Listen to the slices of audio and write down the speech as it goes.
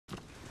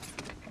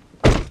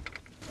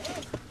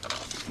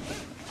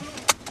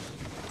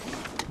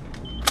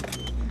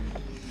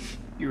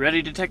You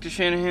ready, Detective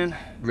Shanahan?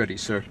 Ready,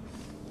 sir.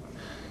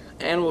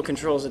 Animal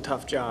control is a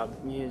tough job.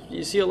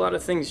 You see a lot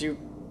of things you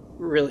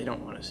really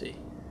don't want to see.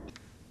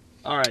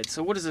 Alright,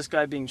 so what is this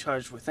guy being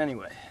charged with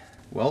anyway?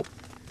 Well,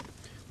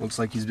 looks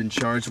like he's been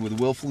charged with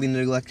willfully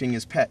neglecting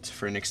his pet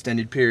for an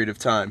extended period of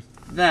time.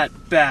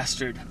 That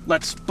bastard.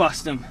 Let's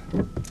bust him.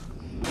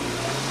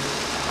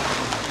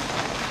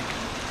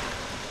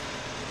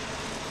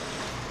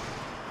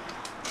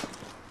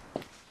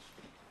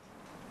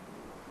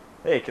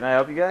 Hey, can I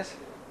help you guys?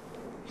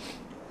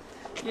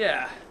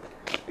 Yeah.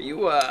 Are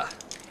you,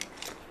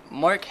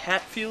 Mark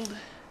Hatfield?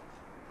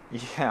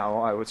 Yeah,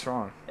 why? What's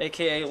wrong?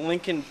 AKA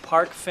Lincoln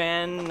Park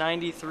Fan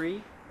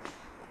 93?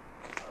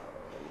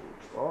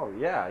 Oh,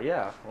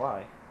 yeah.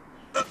 Why?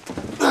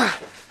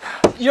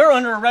 You're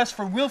under arrest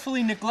for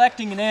willfully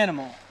neglecting an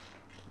animal.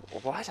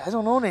 What? I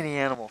don't own any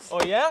animals.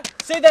 Oh, yeah?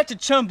 Say that to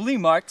Chumbly,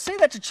 Mark. Say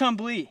that to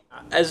Chumbly.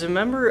 As a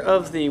member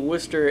of the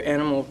Worcester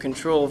Animal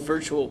Control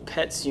Virtual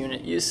Pets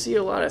Unit, you see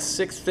a lot of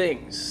sick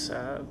things.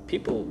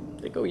 People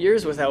that go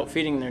years without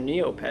feeding their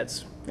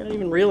Neopets. They don't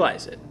even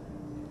realize it.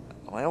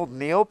 My old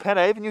Neopet?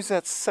 I haven't used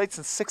that site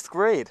since 6th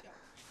grade.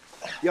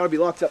 You ought to be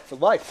locked up for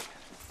life.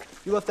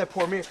 You left that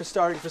poor Mirka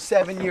starting for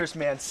 7 years,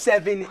 man.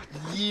 7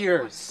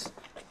 years.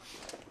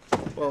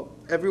 Well,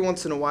 every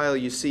once in a while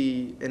you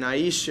see an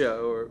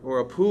Aisha or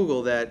a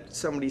Poogle that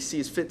somebody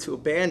sees fit to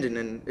abandon,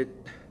 and it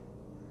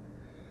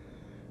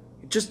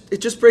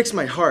just breaks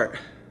my heart.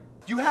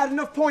 You had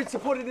enough points to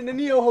put it in the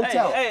Neo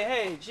Hotel.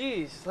 Hey,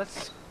 geez.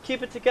 Let's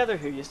keep it together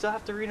here. You still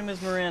have to read him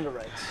his Miranda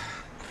rights.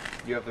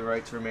 You have the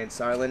right to remain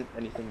silent.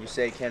 Anything you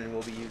say can and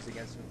will be used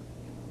against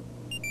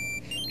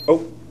you.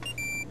 Oh.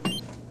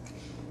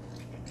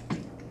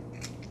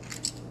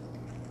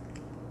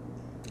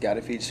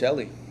 Gotta feed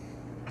Shelly.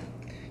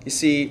 You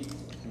see,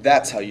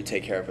 that's how you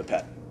take care of a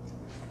pet.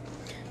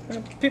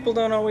 People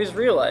don't always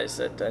realize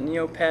that a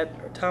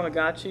Neopet or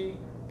Tamagotchi,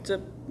 it's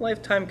a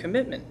lifetime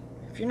commitment.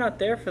 If you're not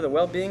there for the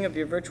well-being of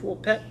your virtual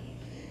pet,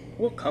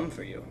 we'll come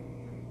for you.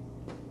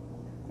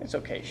 It's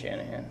okay,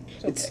 Shanahan.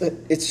 It's okay.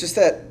 It's just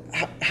that,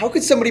 how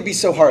could somebody be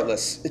so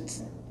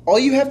heartless? All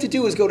you have to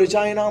do is go to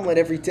Giant Omelette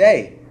every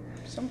day.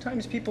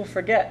 Sometimes people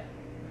forget.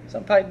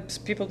 Sometimes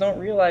people don't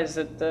realize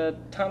that the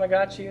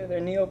Tamagotchi or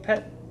their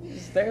Neopet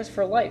is theirs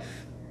for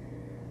life.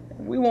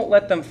 We won't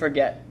let them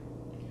forget.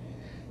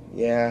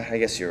 Yeah, I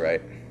guess you're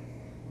right.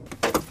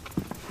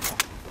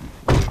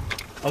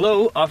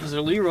 Hello,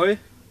 Officer Leroy.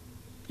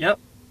 Yep,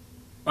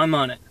 I'm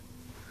on it.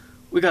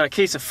 We got a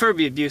case of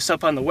Furby abuse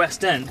up on the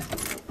West End.